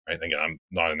better, right? Again, I'm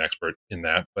not an expert in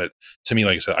that, but to me,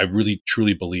 like I said, I really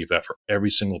truly believe that for every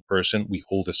single person, we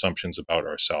hold assumptions about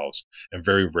ourselves, and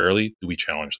very rarely do we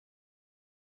challenge them.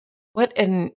 What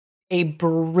a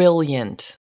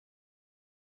brilliant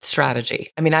strategy.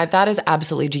 I mean, that is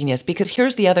absolutely genius, because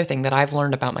here's the other thing that I've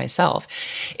learned about myself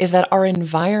is that our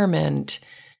environment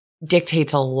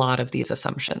dictates a lot of these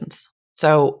assumptions.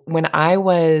 So when I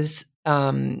was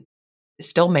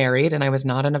still married, and I was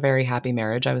not in a very happy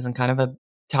marriage, I was in kind of a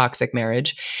toxic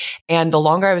marriage. And the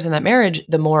longer I was in that marriage,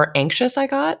 the more anxious I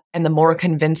got and the more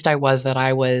convinced I was that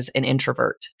I was an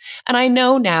introvert. And I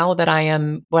know now that I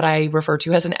am what I refer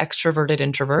to as an extroverted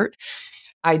introvert.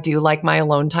 I do like my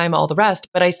alone time, all the rest.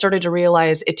 But I started to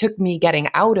realize it took me getting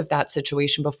out of that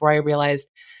situation before I realized,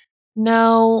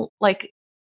 no, like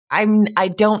I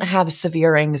don't have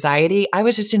severe anxiety. I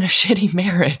was just in a shitty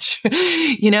marriage,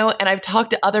 and I've talked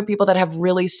to other people that have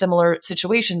really similar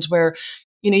situations where,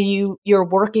 you're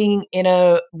working in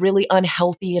a really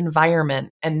unhealthy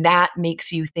environment, and that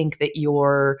makes you think that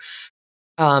you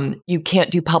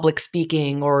can't do public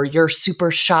speaking, or you're super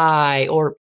shy,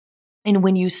 and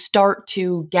when you start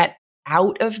to get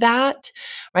out of that,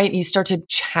 right, you start to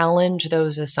challenge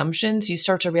those assumptions, you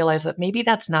start to realize that maybe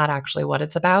that's not actually what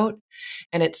it's about,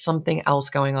 and it's something else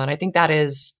going on. I think that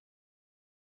is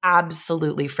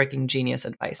absolutely freaking genius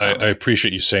advice, I Dominic.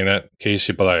 appreciate you saying that,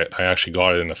 Casey, but I actually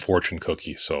got it in the fortune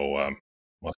cookie, so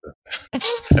must have-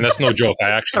 and that's no joke.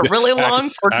 It's a really long I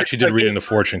fortune actually did read it cookie. in the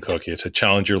fortune cookie. It's a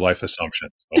challenge your life assumption.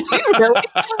 Did So. you really?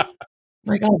 Oh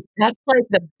my God, that's like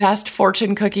the best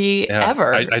fortune cookie Yeah,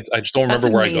 ever. I just don't That's remember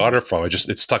where I got amazing. it from.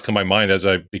 It stuck in my mind as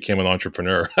I became an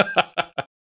entrepreneur.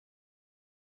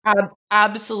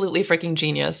 Absolutely freaking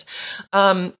genius.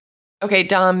 Um, okay,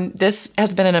 Dom, this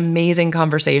has been an amazing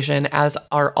conversation, as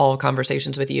are all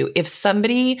conversations with you. If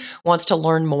somebody wants to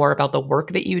learn more about the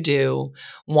work that you do,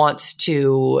 wants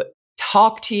to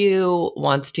talk to you,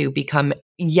 wants to become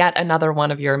yet another one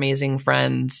of your amazing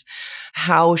friends,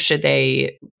 where should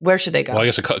they Well, I go?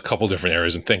 guess a couple different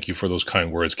areas, and thank you for those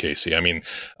kind words, Casey. I mean,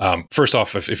 first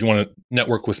off, if you want to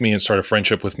network with me and start a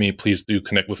friendship with me, please do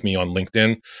connect with me on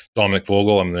LinkedIn. Dominic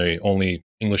Vogel. I'm the only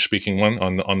English-speaking one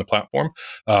on the platform.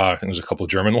 I think there's a couple of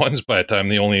German ones, but I'm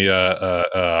the only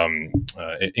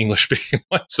English-speaking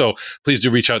one. So please do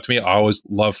reach out to me. I always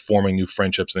love forming new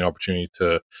friendships and the opportunity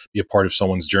to be a part of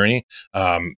someone's journey.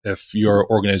 If your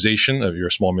organization, if you're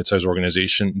a small, mid-sized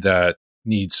organization that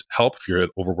needs help, if you're an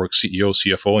overworked CEO,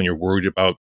 CFO, and you're worried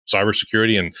about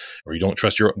cybersecurity or you don't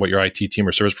trust what your IT team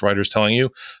or service provider is telling you,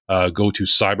 go to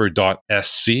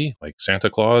cyber.sc, like Santa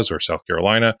Claus or South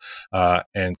Carolina,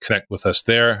 and connect with us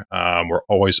there. We're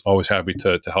always happy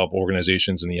to help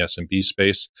organizations in the SMB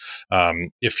space.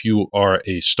 If you are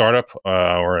a startup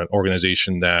or an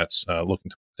organization that's looking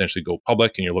to potentially go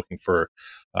public and you're looking for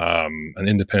an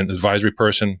independent advisory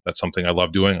person, that's something I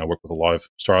love doing. I work with a lot of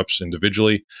startups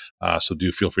individually, so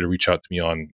do feel free to reach out to me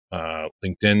on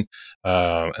LinkedIn.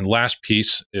 And last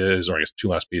piece is, or I guess two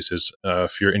last pieces,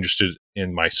 if you're interested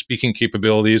in my speaking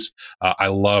capabilities, I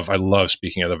love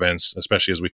speaking at events,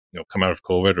 especially as we come out of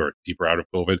COVID or deeper out of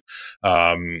COVID.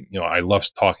 I love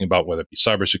talking about whether it be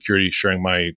cybersecurity, sharing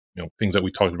my things that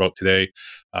we talked about today.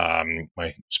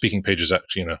 My speaking page is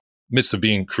actually in the midst of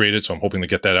being created, so I'm hoping to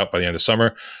get that out by the end of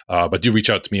summer. But do reach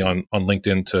out to me on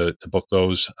LinkedIn to book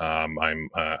those.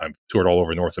 I've toured all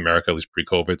over North America, at least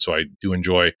pre-COVID, so I do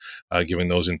enjoy giving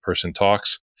those in-person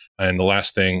talks. And the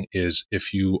last thing is,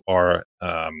 if you are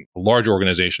a large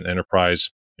organization, enterprise,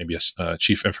 maybe a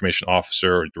chief information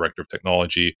officer or director of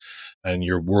technology, and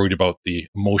you're worried about the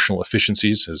emotional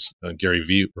efficiencies, as Gary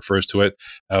Vee refers to it,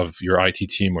 of your IT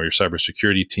team or your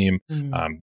cybersecurity team,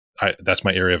 that's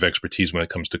my area of expertise when it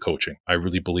comes to coaching. I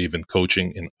really believe in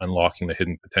coaching, in unlocking the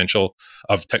hidden potential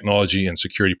of technology and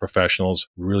security professionals,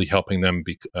 really helping them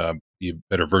be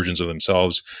better versions of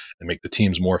themselves and make the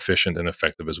teams more efficient and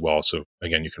effective as well. So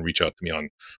again, you can reach out to me on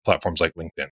platforms like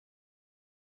LinkedIn.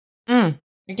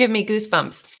 You're giving me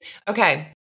goosebumps.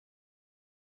 Okay.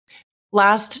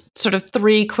 Last sort of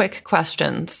 3 quick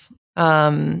questions.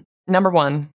 Number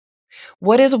 1,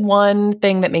 what is one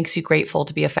thing that makes you grateful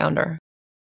to be a founder?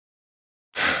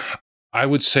 I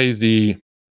would say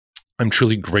I'm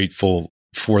truly grateful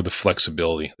for the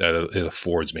flexibility that it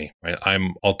affords me. Right?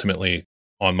 I'm ultimately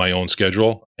on my own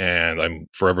schedule. And I'm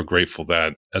forever grateful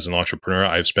that as an entrepreneur,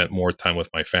 I've spent more time with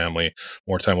my family,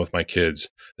 more time with my kids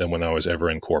than when I was ever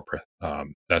in corporate.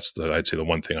 That's I'd say the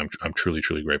one thing I'm truly,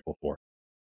 truly grateful for.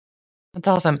 That's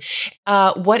awesome.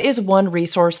 What is one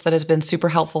resource that has been super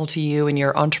helpful to you in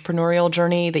your entrepreneurial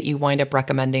journey that you wind up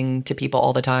recommending to people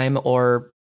all the time, or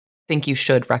think you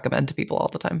should recommend to people all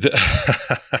the time?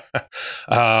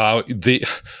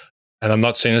 And I'm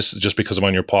not saying this just because I'm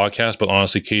on your podcast, but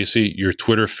honestly, Casey, your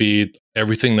Twitter feed,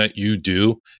 everything that you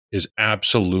do is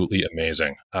absolutely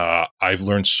amazing. I've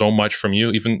learned so much from you,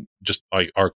 even just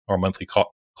like our monthly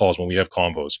calls when we have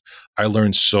convos. I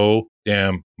learned so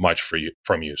damn much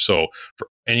from you. So for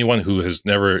anyone who has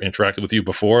never interacted with you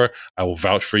before, I will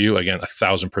vouch for you again,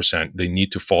 1,000%. They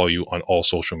need to follow you on all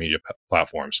social media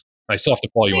platforms. I still have to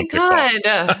follow you on TikTok.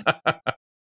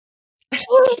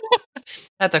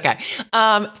 That's okay.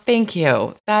 Thank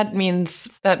you. That means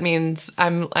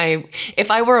if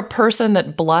I were a person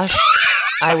that blushed,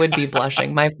 I would be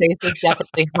blushing. My face is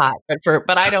definitely hot,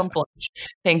 but I don't blush.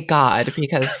 Thank God,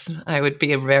 because I would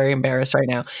be very embarrassed right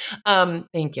now.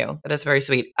 Thank you. That is very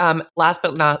sweet. Last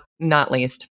but not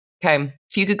least, okay,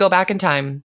 if you could go back in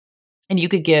time and you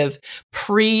could give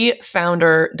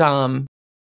pre-founder Dom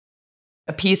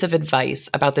a piece of advice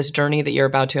about this journey that you're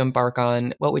about to embark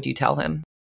on, what would you tell him?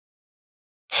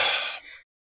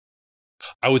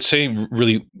 I would say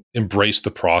really embrace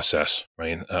the process,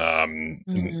 right?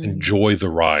 Enjoy the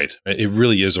ride. It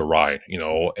really is a ride,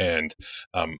 and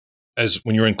as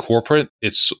when you're in corporate,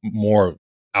 it's more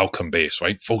outcome based,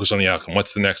 right? Focus on the outcome.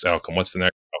 What's the next outcome? What's the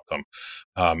next outcome?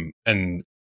 And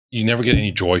you never get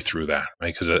any joy through that,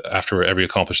 right? Because after every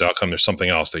accomplished outcome, there's something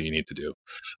else that you need to do.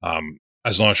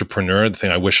 As an entrepreneur, the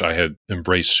thing I wish I had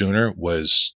embraced sooner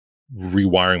was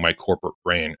rewiring my corporate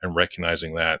brain and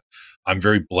recognizing that I'm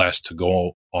very blessed to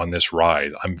go on this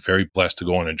ride. I'm very blessed to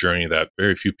go on a journey that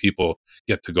very few people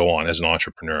get to go on as an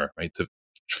entrepreneur, right? To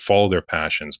follow their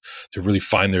passions, to really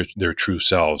find their true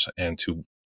selves, and to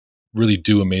really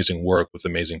do amazing work with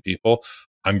amazing people.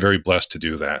 I'm very blessed to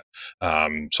do that.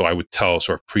 So I would tell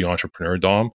sort of pre-entrepreneur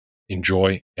Dom,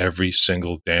 enjoy every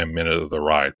single damn minute of the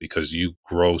ride, because you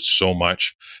grow so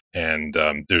much, and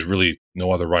there's really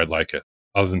no other ride like it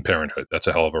other than parenthood. That's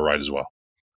a hell of a ride as well.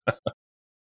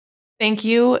 Thank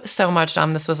you so much,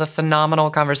 Dom. This was a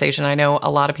phenomenal conversation. I know a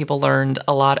lot of people learned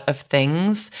a lot of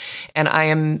things, and I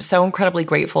am so incredibly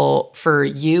grateful for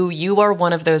you. You are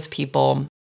one of those people.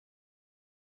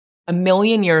 A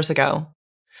million years ago,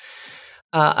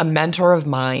 a mentor of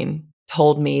mine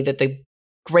told me that the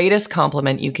greatest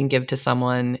compliment you can give to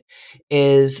someone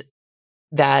is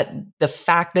that the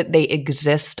fact that they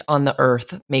exist on the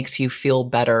earth makes you feel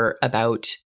better about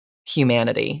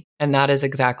humanity. And that is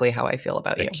exactly how I feel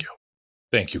about you.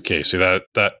 Thank you, Casey.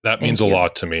 That means a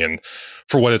lot to me. And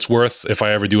for what it's worth, if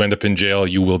I ever do end up in jail,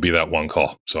 you will be that one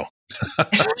call. So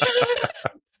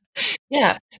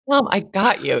yeah. Mom, I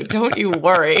got you. Don't you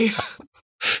worry.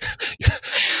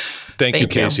 Thank you,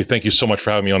 Casey. Thank you so much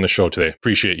for having me on the show today.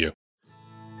 Appreciate you.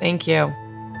 Thank you.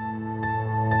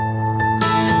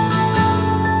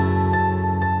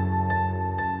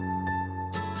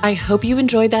 I hope you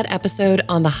enjoyed that episode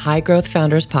on the High Growth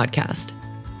Founders podcast.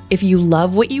 If you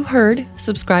love what you heard,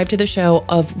 subscribe to the show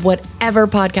of whatever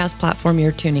podcast platform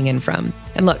you're tuning in from.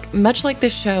 And look, much like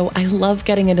this show, I love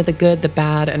getting into the good, the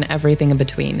bad, and everything in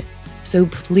between. So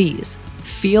please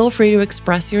feel free to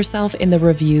express yourself in the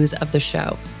reviews of the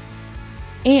show.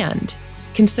 And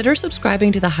consider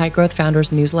subscribing to the High Growth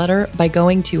Founders newsletter by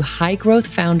going to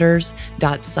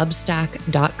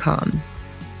highgrowthfounders.substack.com.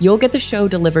 You'll get the show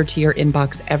delivered to your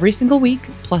inbox every single week,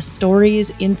 plus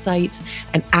stories, insights,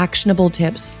 and actionable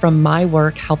tips from my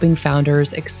work helping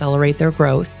founders accelerate their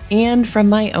growth, and from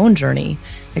my own journey,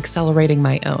 accelerating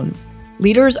my own.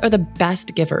 Leaders are the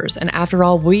best givers, and after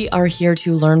all, we are here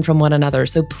to learn from one another.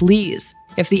 So please,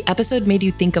 if the episode made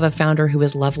you think of a founder who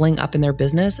is leveling up in their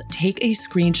business, take a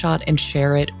screenshot and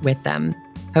share it with them.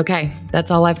 Okay,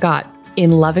 that's all I've got.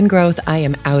 In love and growth, I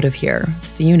am out of here.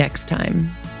 See you next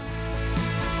time.